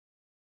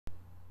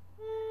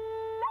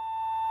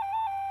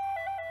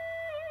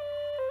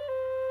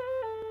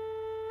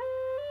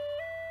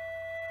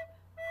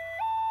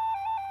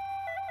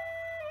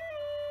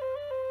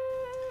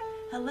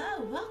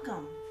Hello,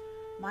 welcome.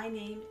 My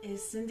name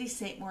is Cindy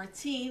St.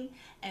 Martine,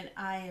 and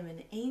I am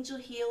an angel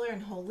healer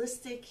and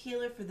holistic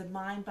healer for the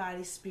mind,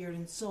 body, spirit,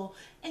 and soul.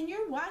 And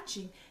you're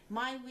watching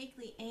my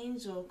weekly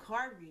angel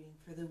card reading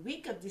for the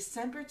week of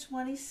December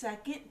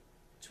 22nd,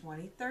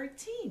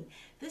 2013.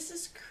 This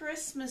is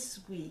Christmas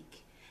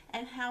week,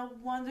 and how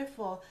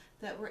wonderful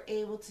that we're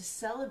able to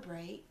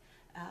celebrate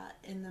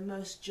in the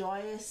most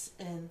joyous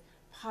and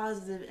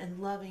positive and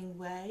loving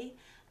way.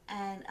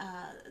 And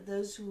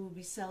those who will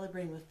be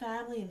celebrating with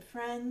family and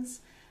friends,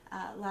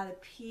 a lot of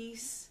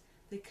peace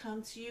that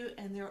come to you.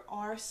 And there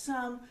are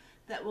some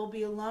that will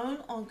be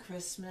alone on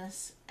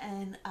Christmas.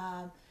 And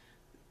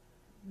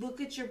look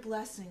at your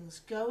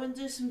blessings. Go and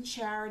do some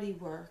charity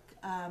work.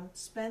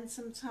 Spend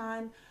some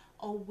time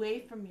away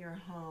from your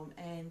home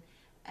and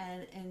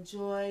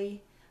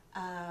enjoy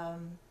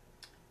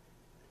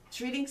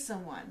treating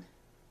someone.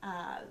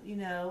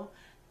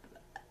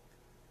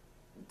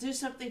 Do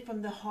something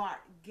from the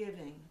heart.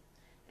 Giving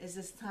is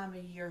this time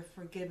of year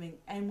for giving,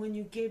 and when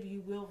you give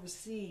you will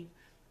receive,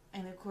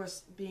 and of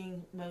course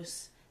being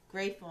most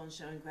grateful and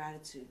showing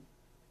gratitude.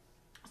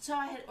 So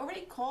I had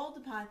already called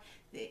upon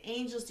the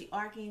angels, the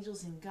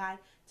archangels, and God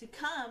to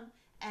come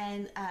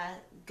and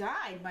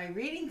guide my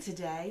reading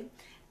today,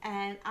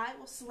 and I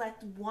will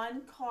select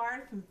one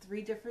card from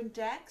 3 different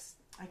decks.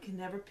 I can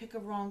never pick a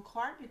wrong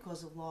card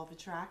because of law of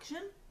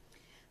attraction.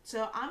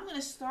 So I'm going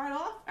to start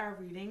off our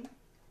reading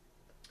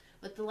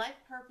with the life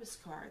purpose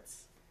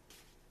cards,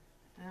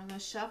 and I'm going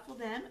to shuffle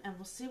them, and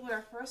we'll see what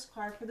our first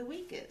card for the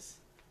week is.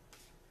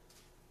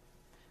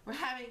 We're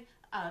having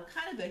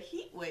kind of a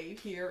heat wave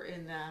here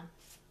in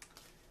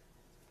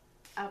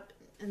up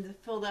in the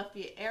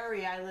Philadelphia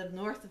area. I live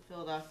north of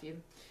Philadelphia,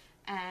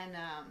 and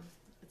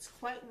it's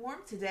quite warm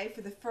today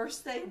for the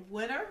first day of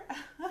winter.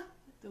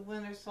 The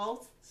winter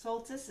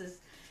solstice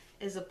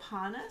is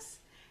upon us,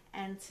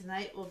 and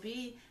tonight will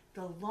be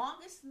the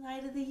longest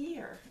night of the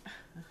year.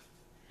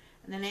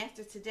 And then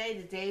after today,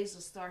 the days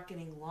will start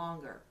getting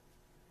longer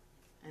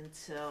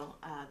until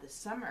the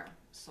summer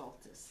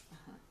solstice.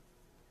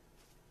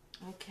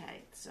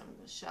 Okay, so I'm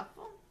going to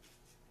shuffle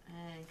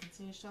and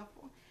continue to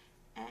shuffle.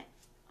 And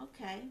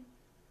okay,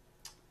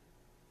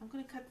 I'm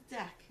going to cut the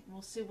deck, and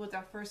we'll see what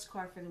our first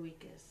card for the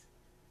week is.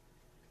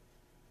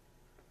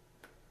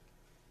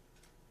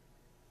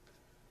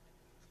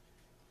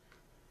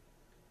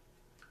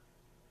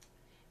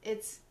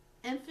 It's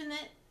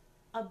infinite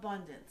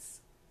abundance.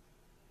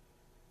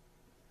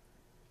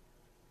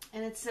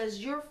 And it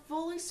says you're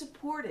fully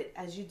supported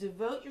as you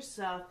devote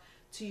yourself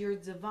to your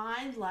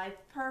divine life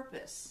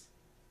purpose.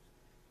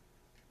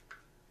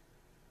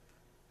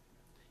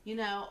 You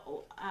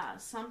know,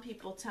 some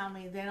people tell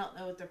me they don't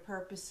know what their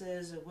purpose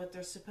is or what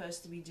they're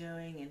supposed to be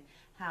doing and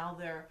how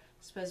they're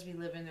supposed to be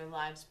living their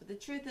lives. But the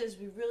truth is,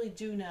 we really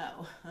do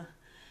know.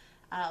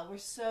 We're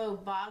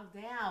so bogged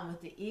down with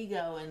the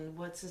ego and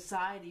what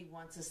society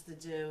wants us to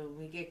do.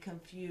 We get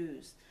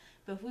confused.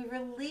 But if we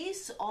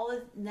release all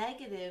the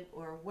negative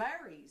or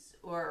worries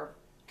or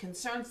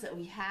concerns that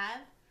we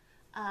have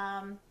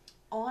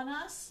on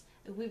us,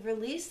 if we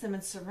release them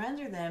and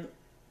surrender them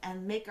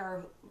and make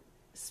our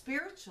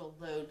spiritual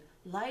load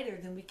lighter,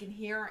 then we can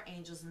hear our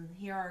angels and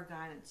hear our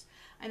guidance.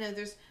 I know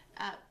there's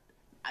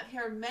I've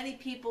heard many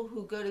people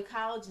who go to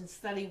college and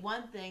study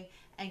one thing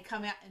and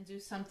come out and do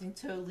something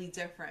totally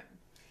different.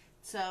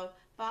 So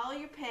follow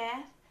your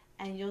path,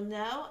 and you'll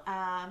know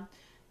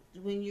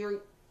when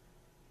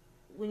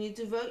you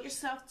devote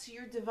yourself to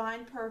your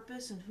divine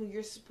purpose and who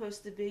you're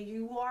supposed to be,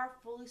 you are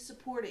fully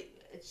supported.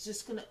 It's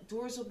just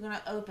doors are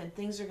gonna open,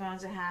 things are going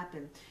to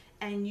happen,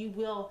 and you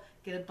will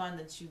get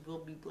abundance. You will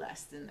be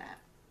blessed in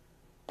that.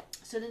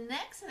 So the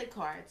next set of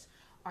cards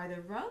are the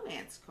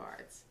romance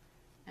cards,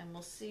 and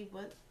we'll see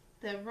what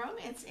the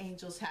romance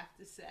angels have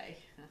to say.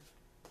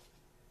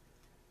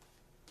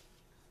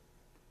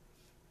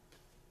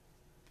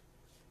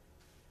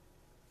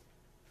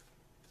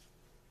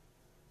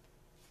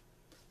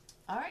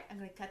 All right, I'm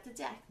going to cut the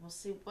deck. We'll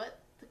see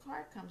what the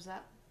card comes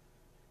up.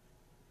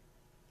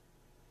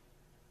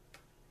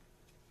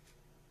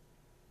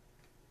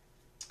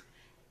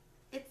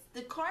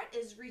 The card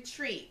is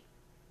retreat.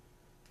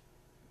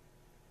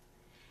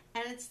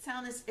 And it's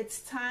telling us it's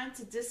time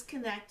to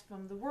disconnect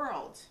from the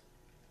world.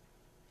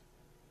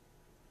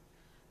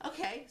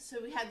 Okay, so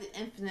we have the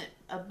infinite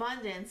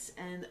abundance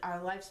and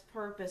our life's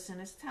purpose,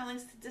 and it's telling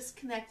us to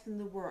disconnect from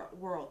the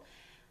world.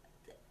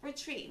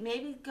 Retreat,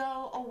 maybe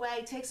go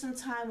away, take some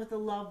time with a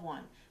loved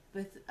one,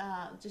 with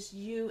just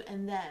you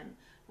and them,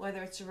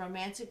 whether it's a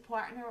romantic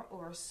partner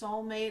or a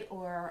soulmate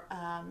or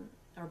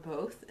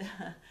both,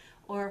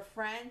 or a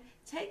friend.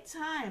 Take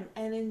time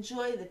and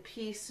enjoy the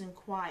peace and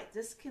quiet.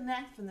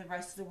 Disconnect from the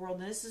rest of the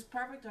world. And this is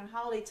perfect on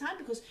holiday time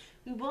because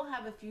we will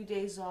have a few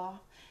days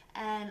off.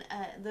 And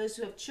those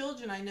who have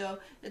children, I know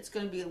it's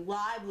going to be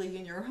lively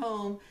in your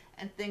home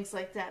and things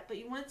like that. But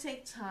you want to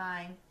take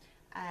time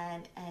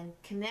and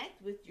connect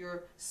with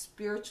your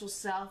spiritual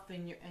self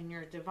and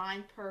your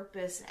divine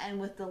purpose, and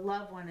with the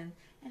loved one,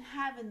 and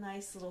have a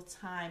nice little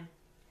time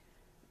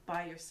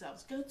by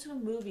yourselves. Go to a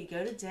movie,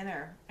 go to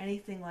dinner,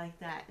 anything like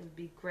that. It would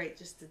be great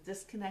just to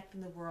disconnect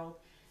from the world.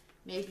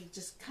 Maybe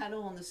just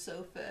cuddle on the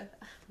sofa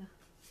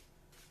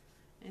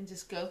and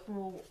just go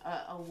for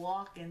a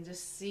walk and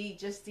just see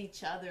just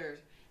each other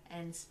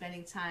and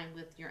spending time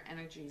with your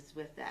energies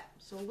with that.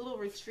 So a little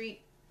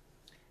retreat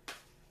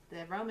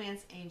the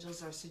romance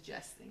angels are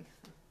suggesting.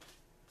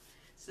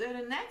 So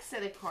the next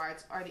set of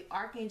cards are the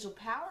Archangel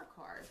Power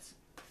cards.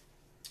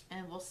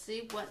 And we'll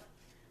see what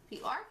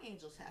the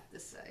archangels have to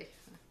say.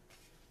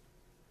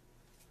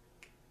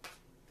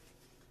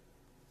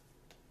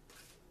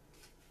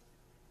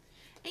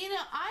 You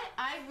know,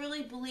 I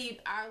really believe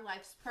our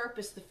life's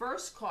purpose, the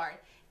first card,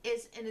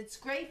 is, and it's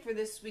great for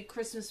this week,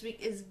 Christmas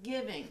week, is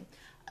giving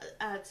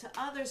to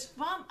others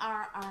from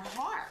our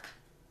heart.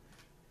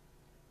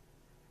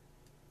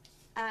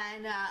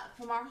 And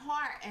from our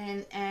heart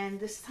and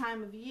this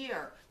time of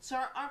year. So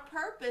our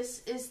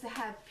purpose is to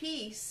have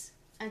peace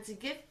and to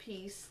give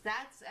peace.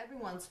 That's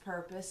everyone's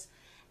purpose.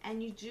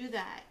 And you do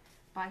that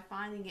by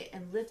finding it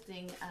and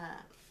lifting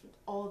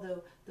all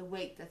the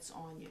weight that's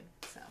on you.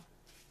 So,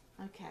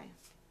 okay.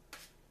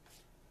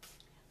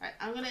 All right,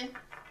 I'm going to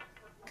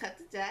cut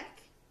the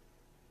deck.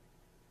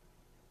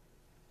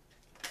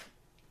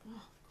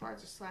 Oh,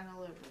 cards are sliding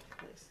all over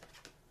the place.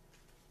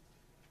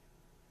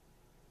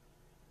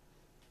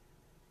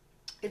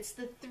 It's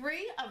the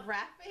Three of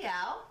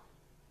Raphael,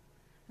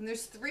 and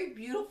there's three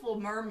beautiful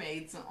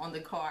mermaids on the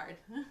card,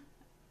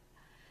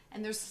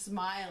 and they're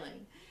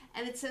smiling.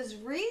 And it says,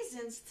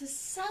 reasons to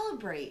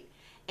celebrate.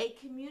 A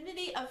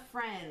community of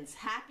friends,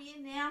 happy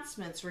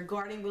announcements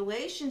regarding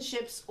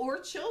relationships or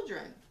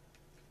children.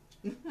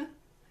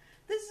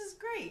 This is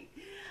great.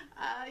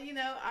 You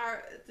know,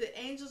 the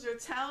angels are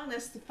telling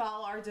us to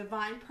follow our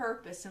divine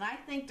purpose, and I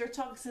think they're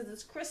talking, since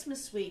it's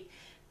Christmas week,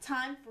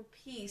 time for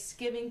peace,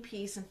 giving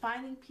peace, and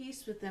finding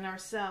peace within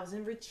ourselves,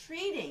 and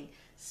retreating,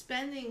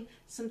 spending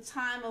some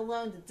time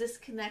alone to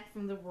disconnect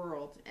from the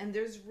world. And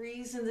there's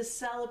reason to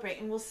celebrate,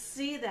 and we'll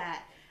see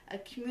that. A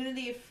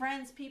community of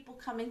friends, people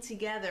coming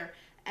together,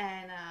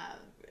 and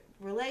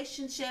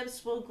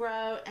relationships will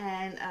grow,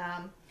 and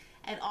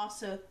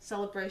also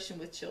celebration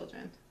with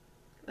children.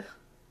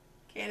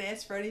 Can't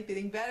ask for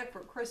anything better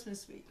for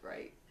Christmas week,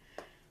 right?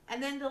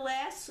 And then the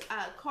last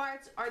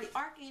cards are the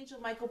Archangel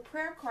Michael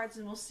prayer cards,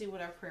 and we'll see what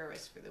our prayer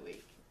is for the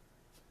week.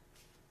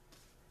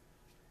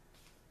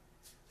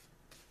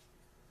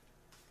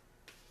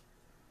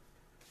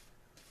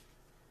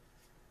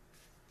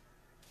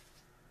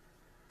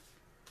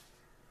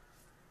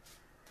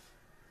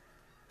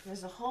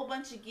 There's a whole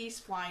bunch of geese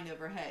flying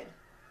overhead.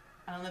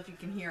 I don't know if you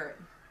can hear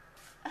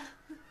it.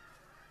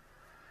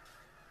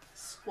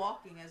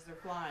 Squawking as they're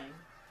flying.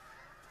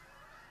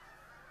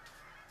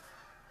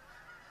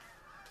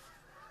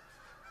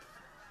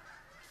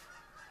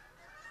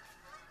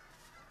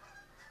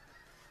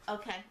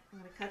 Okay, I'm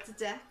going to cut the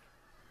deck.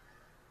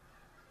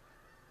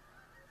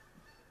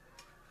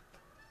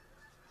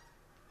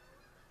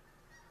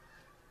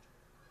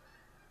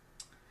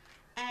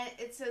 And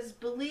it says,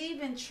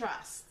 believe and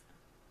trust.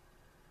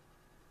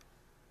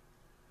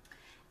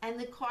 And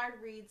the card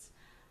reads,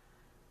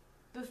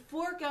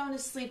 before going to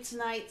sleep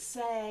tonight,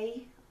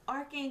 say,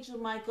 Archangel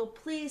Michael,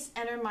 please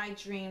enter my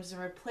dreams and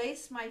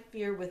replace my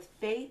fear with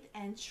faith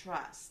and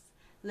trust.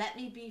 Let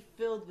me be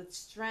filled with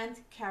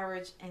strength,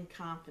 courage, and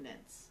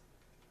confidence.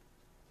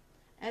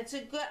 And it's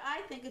a good,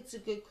 I think it's a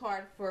good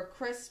card for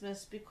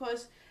Christmas,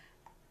 because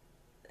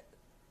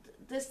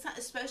this time,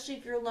 especially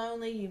if you're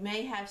lonely, you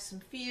may have some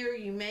fear,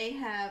 you may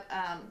have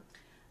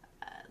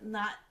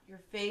your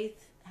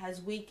faith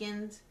has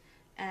weakened,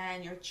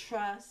 and your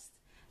trust,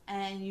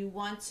 and you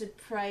want to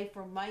pray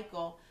for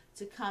Michael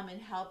to come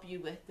and help you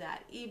with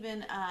that.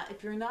 Even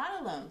if you're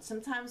not alone,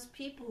 sometimes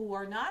people who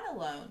are not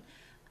alone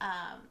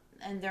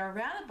and they're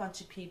around a bunch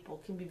of people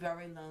can be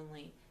very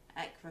lonely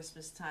at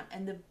Christmas time.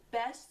 And the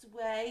best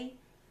way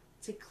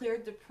to clear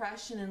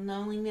depression and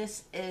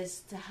loneliness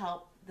is to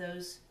help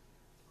those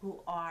who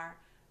are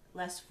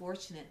less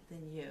fortunate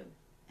than you,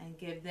 and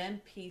give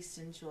them peace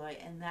and joy,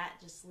 and that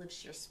just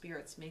lifts your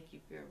spirits, make you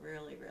feel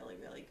really, really,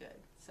 really good.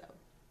 So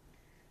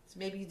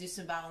maybe you do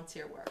some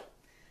volunteer work.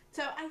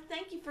 So I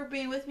thank you for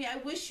being with me. I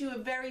wish you a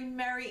very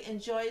merry and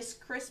joyous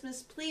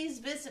Christmas. Please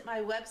visit my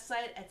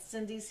website at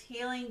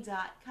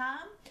cindyshealing.com.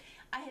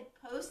 I had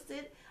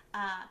posted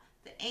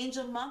the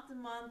Angel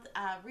Month-to-Month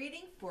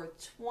reading for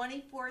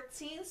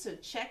 2014, so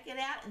check it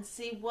out and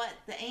see what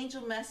the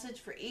angel message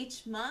for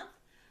each month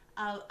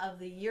of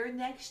the year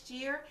next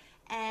year.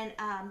 And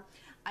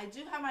I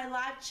do have my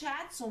live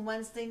chats on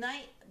Wednesday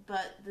night,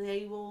 but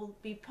they will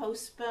be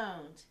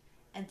postponed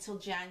until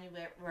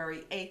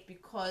January 8th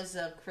because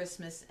of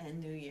Christmas and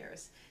New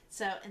Year's.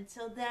 So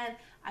until then,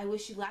 I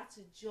wish you lots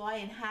of joy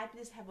and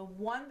happiness. Have a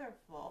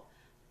wonderful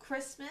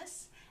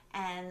Christmas,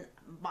 and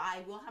I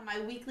will have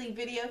my weekly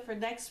video for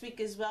next week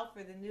as well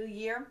for the new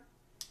year.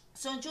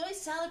 So enjoy,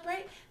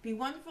 celebrate, be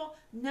wonderful.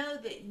 Know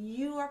that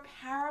you are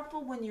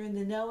powerful when you're in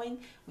the knowing,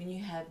 when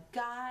you have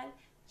God,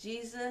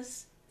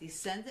 Jesus, the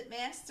Ascended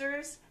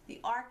Masters, the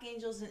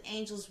archangels and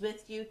angels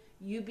with you,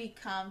 you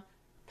become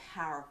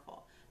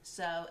powerful.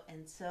 So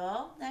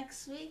until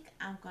next week,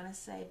 I'm going to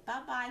say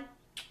bye-bye.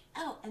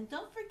 Oh, and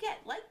don't forget,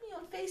 like me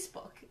on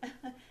Facebook.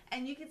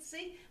 And you can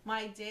see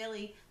my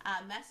daily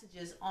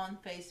messages on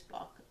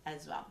Facebook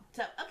as well.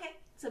 So, okay,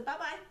 so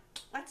bye-bye.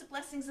 Lots of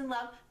blessings and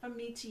love from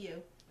me to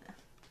you.